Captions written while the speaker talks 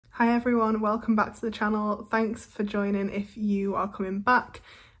Hi everyone, welcome back to the channel. Thanks for joining if you are coming back,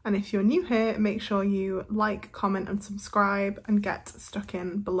 and if you're new here, make sure you like, comment and subscribe and get stuck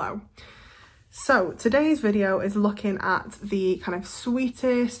in below. So today's video is looking at the kind of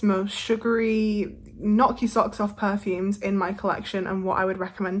sweetest, most sugary, knock your socks off perfumes in my collection and what I would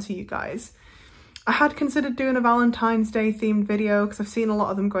recommend to you guys. I had considered doing a Valentine's Day themed video because I've seen a lot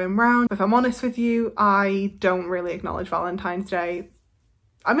of them going around. If I'm honest with you, I don't really acknowledge Valentine's Day.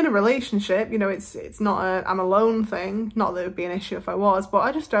 I'm in a relationship, you know, it's not a I'm alone thing. Not that it would be an issue if I was, but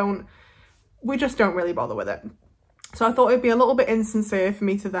we just don't really bother with it. So I thought it'd be a little bit insincere for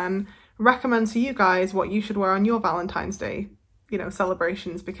me to then recommend to you guys what you should wear on your Valentine's Day, you know,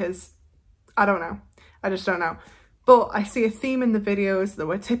 celebrations, because I don't know. I just don't know. But I see a theme in the videos that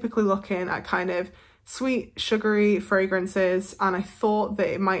we're typically looking at kind of sweet, sugary fragrances, and I thought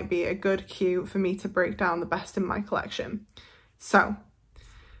that it might be a good cue for me to break down the best in my collection. So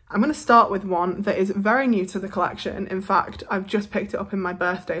I'm going to start with one that is very new to the collection. In fact, I've just picked it up in my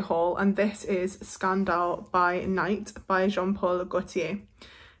birthday haul, and this is Scandale by Night by Jean-Paul Gaultier.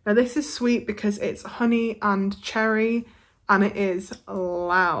 Now this is sweet because it's honey and cherry, and it is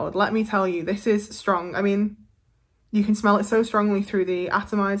loud. Let me tell you, this is strong. I mean, you can smell it so strongly through the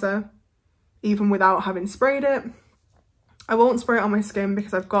atomizer, even without having sprayed it. I won't spray it on my skin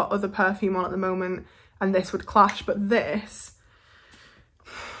because I've got other perfume on at the moment and this would clash, but this,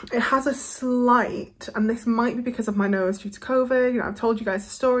 it has a slight, and this might be because of my nose due to COVID, you know, I've told you guys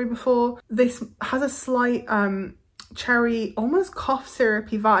the story before. This has a slight cherry, almost cough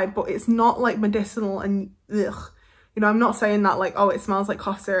syrupy vibe, but it's not like medicinal and ugh. You know, I'm not saying that like, oh, it smells like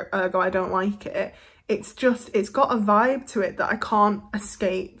cough syrup, ergo I don't like it. It's just, it's got a vibe to it that I can't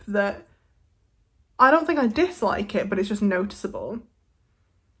escape, that I don't think I dislike it, but it's just noticeable.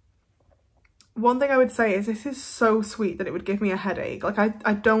 One thing I would say is this is so sweet that it would give me a headache. Like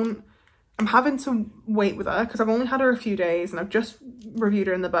I'm having to wait with her because I've only had her a few days and I've just reviewed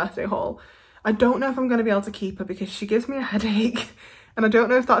her in the birthday haul. I don't know if I'm going to be able to keep her because she gives me a headache, and I don't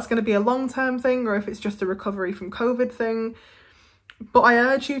know if that's going to be a long-term thing or if it's just a recovery from COVID thing. But I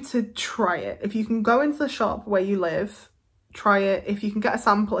urge you to try it. If you can go into the shop where you live, try it. If you can get a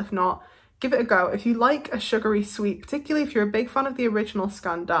sample, if not, give it a go. If you like a sugary sweet, particularly if you're a big fan of the original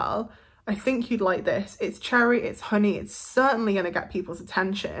Scandale, I think you'd like this. It's cherry, it's honey, it's certainly going to get people's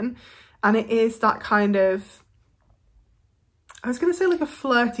attention. And it is that kind of, I was going to say like a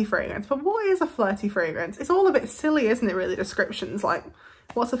flirty fragrance, but what is a flirty fragrance? It's all a bit silly, isn't it, really, descriptions? Like,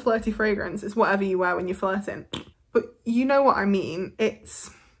 what's a flirty fragrance? It's whatever you wear when you're flirting. But you know what I mean.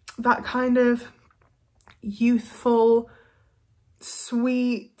 It's that kind of youthful,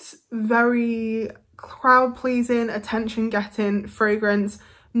 sweet, very crowd-pleasing, attention-getting fragrance,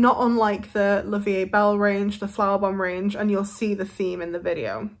 not unlike the Belle range, the Flowerbomb range, and you'll see the theme in the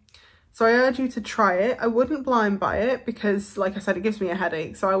video. So I urge you to try it. I wouldn't blind buy it because, like I said, it gives me a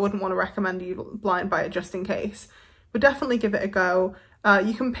headache, so I wouldn't want to recommend you blind buy it just in case. But definitely give it a go.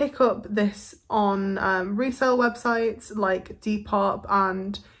 You can pick up this on resale websites like Depop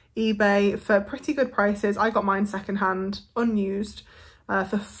and eBay for pretty good prices. I got mine secondhand, unused,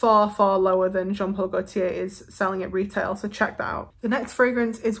 for far lower than Jean-Paul Gaultier is selling at retail, so check that out. The next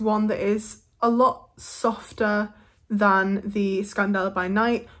fragrance is one that is a lot softer than the Scandale by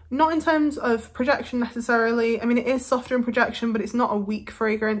Night. Not in terms of projection necessarily. I mean, it is softer in projection, but it's not a weak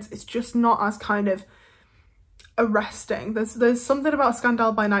fragrance. It's just not as kind of arresting. There's something about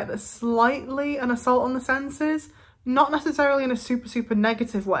Scandale by Night that's slightly an assault on the senses, not necessarily in a super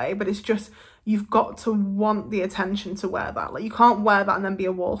negative way, but it's just, you've got to want the attention to wear that. Like, you can't wear that and then be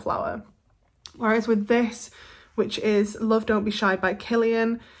a wallflower. Whereas with this, which is Love Don't Be Shy by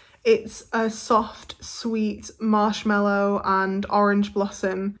Killian, it's a soft, sweet marshmallow and orange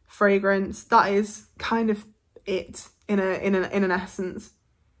blossom fragrance. That is kind of it in an essence.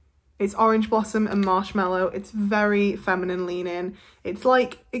 It's orange blossom and marshmallow. It's very feminine leaning. It's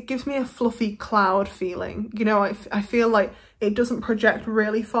like, it gives me a fluffy cloud feeling. You know, I feel like it doesn't project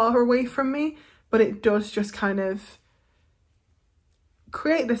really far away from me, but it does just kind of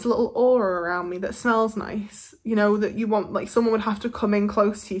create this little aura around me that smells nice. You know, that you want, like, someone would have to come in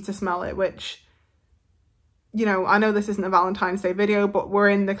close to you to smell it, which, you know, I know this isn't a Valentine's Day video, but we're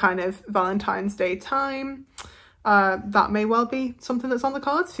in the kind of Valentine's Day time. That may well be something that's on the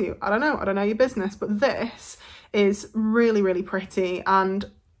cards for you. I don't know your business, but this is really pretty, and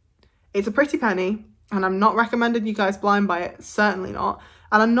it's a pretty penny, and I'm not recommending you guys blind buy it, certainly not.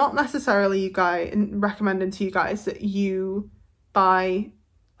 And I'm not necessarily recommending to you guys that you buy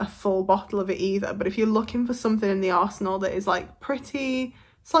a full bottle of it either, but if you're looking for something in the arsenal that is like pretty,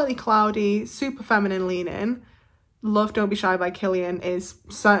 slightly cloudy, super feminine leaning, Love Don't Be Shy by Killian is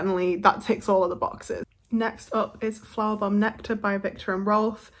certainly, that ticks all of the boxes. Next up is Flowerbomb Nectar by Viktor and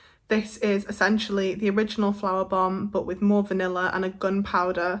Rolf. This is essentially the original Flowerbomb, but with more vanilla and a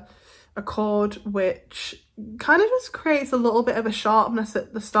gunpowder accord, which kind of just creates a little bit of a sharpness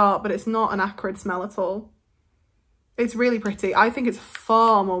at the start, but it's not an acrid smell at all. It's really pretty. I think it's a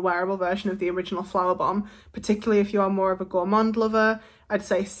far more wearable version of the original Flowerbomb, particularly if you are more of a gourmand lover. I'd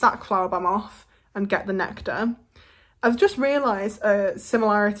say sack Flowerbomb off and get the Nectar. I've just realised a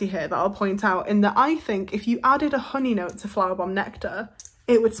similarity here that I'll point out, in that I think if you added a honey note to Flowerbomb Nectar,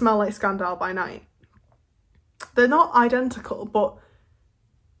 it would smell like Scandal by Night. They're not identical, but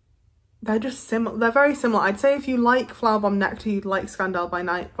they're just similar. They're very similar. I'd say if you like Flowerbomb Nectar, you'd like Scandal by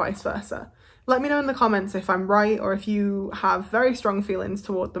Night, vice versa. Let me know in the comments if I'm right, or if you have very strong feelings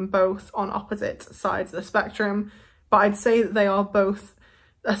toward them both on opposite sides of the spectrum. But I'd say that they are both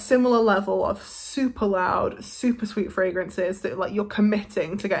a similar level of super loud, super sweet fragrances that like you're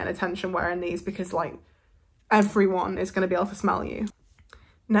committing to getting attention wearing these, because like everyone is going to be able to smell you.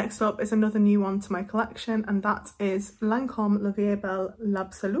 Next up is another new one to my collection, and that is Lancome La Vie Belle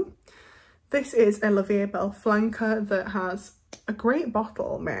L'Absolu. This is a La Vie Belle flanker that has a great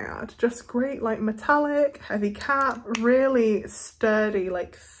bottle, may I add. Just great, like metallic, heavy cap, really sturdy,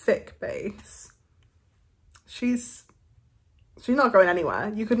 like thick base. She's not going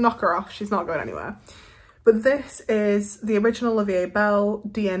anywhere. You could knock her off, she's not going anywhere. But this is the original La Vie Belle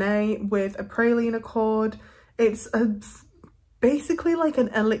DNA with a praline accord. It's basically like an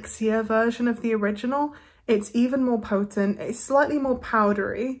elixir version of the original. It's even more potent, it's slightly more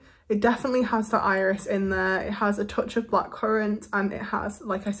powdery. It definitely has the iris in there. It has a touch of blackcurrant, and it has,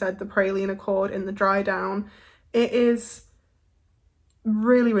 like I said, the praline accord in the dry down. It is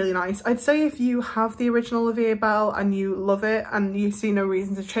really, really nice. I'd say if you have the original La Vie Belle and you love it and you see no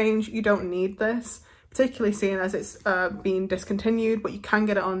reason to change, you don't need this, particularly seeing as it's been discontinued, but you can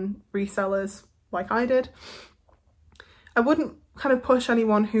get it on resellers like I did. I wouldn't kind of push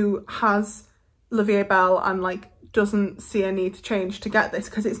anyone who has La Vie Belle and like doesn't see a need to change to get this,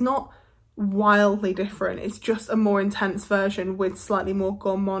 because it's not wildly different. It's just a more intense version with slightly more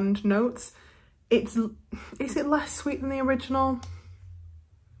gourmand notes. Is it less sweet than the original?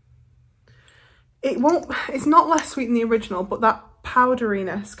 It's not less sweet than the original, but that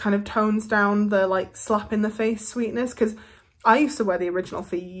powderiness kind of tones down the like slap in the face sweetness, because I used to wear the original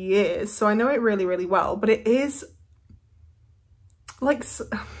for years, so I know it really, really well. But it is like,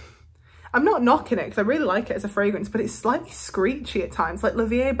 I'm not knocking it because I really like it as a fragrance, but it's slightly screechy at times. Like La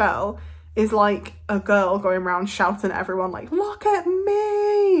Vie Belle is like a girl going around shouting at everyone like, look at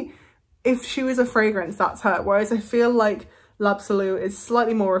me. If she was a fragrance, that's her. Whereas I feel like L'Absolu is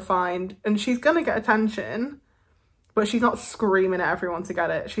slightly more refined, and she's gonna get attention, but she's not screaming at everyone to get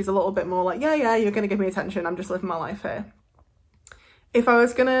it. She's a little bit more like, yeah, you're gonna give me attention, I'm just living my life here. If I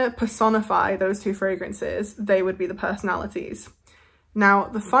was gonna personify those two fragrances, they would be the personalities. Now,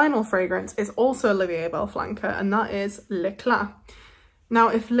 the final fragrance is also a La Vie Belle flanker, and that is L'Éclat. Now,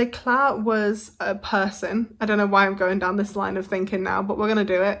 if L'Éclat was a person, I don't know why I'm going down this line of thinking now, but we're gonna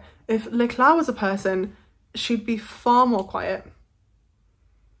do it. If L'Éclat was a person, she'd be far more quiet.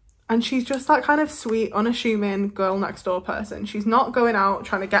 And she's just that kind of sweet, unassuming girl next door person. She's not going out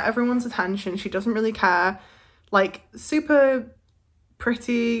trying to get everyone's attention. She doesn't really care. Like, super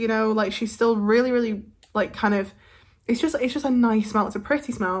pretty, you know, like she's still really, really like kind of, it's just a nice smell. It's a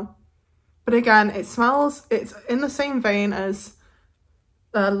pretty smell. But again, it's in the same vein as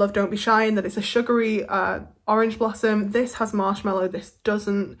Love Don't Be Shy, in that it's a sugary orange blossom. This has marshmallow, this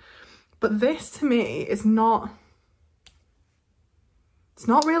doesn't. But this to me is not, it's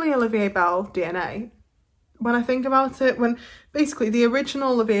not really a La Vie Belle DNA. When I think about it, when basically the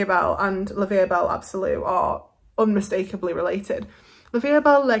original La Vie Belle and La Vie Belle Absolue are unmistakably related. La Vie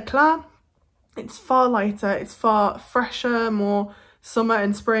Belle L'Éclat, it's far lighter, it's far fresher, more summer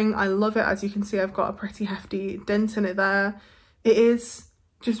and spring. I love it. As you can see, I've got a pretty hefty dint in it there. It is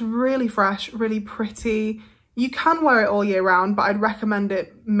just really fresh, really pretty. You can wear it all year round, but I'd recommend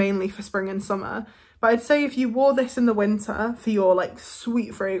it mainly for spring and summer. But I'd say if you wore this in the winter for your like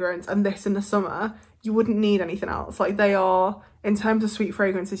sweet fragrance and this in the summer, you wouldn't need anything else. Like, they are, in terms of sweet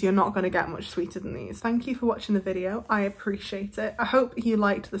fragrances, you're not going to get much sweeter than these. Thank you for watching the video. I appreciate it. I hope you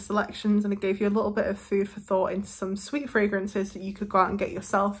liked the selections and it gave you a little bit of food for thought into some sweet fragrances that you could go out and get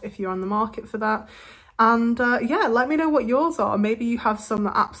yourself if you're on the market for that. And yeah, let me know what yours are. Maybe you have some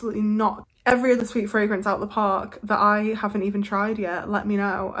that absolutely knock every other sweet fragrance out the park that I haven't even tried yet. Let me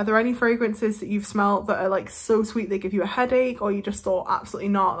know. Are there any fragrances that you've smelled that are like so sweet they give you a headache, or you just thought absolutely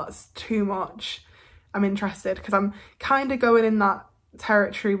not, that's too much? I'm interested, because I'm kind of going in that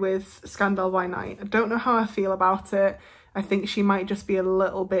territory with Scandal by Night. I don't know how I feel about it. I think she might just be a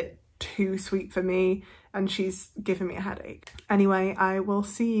little bit too sweet for me and she's giving me a headache. Anyway, I will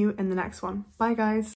see you in the next one. Bye guys.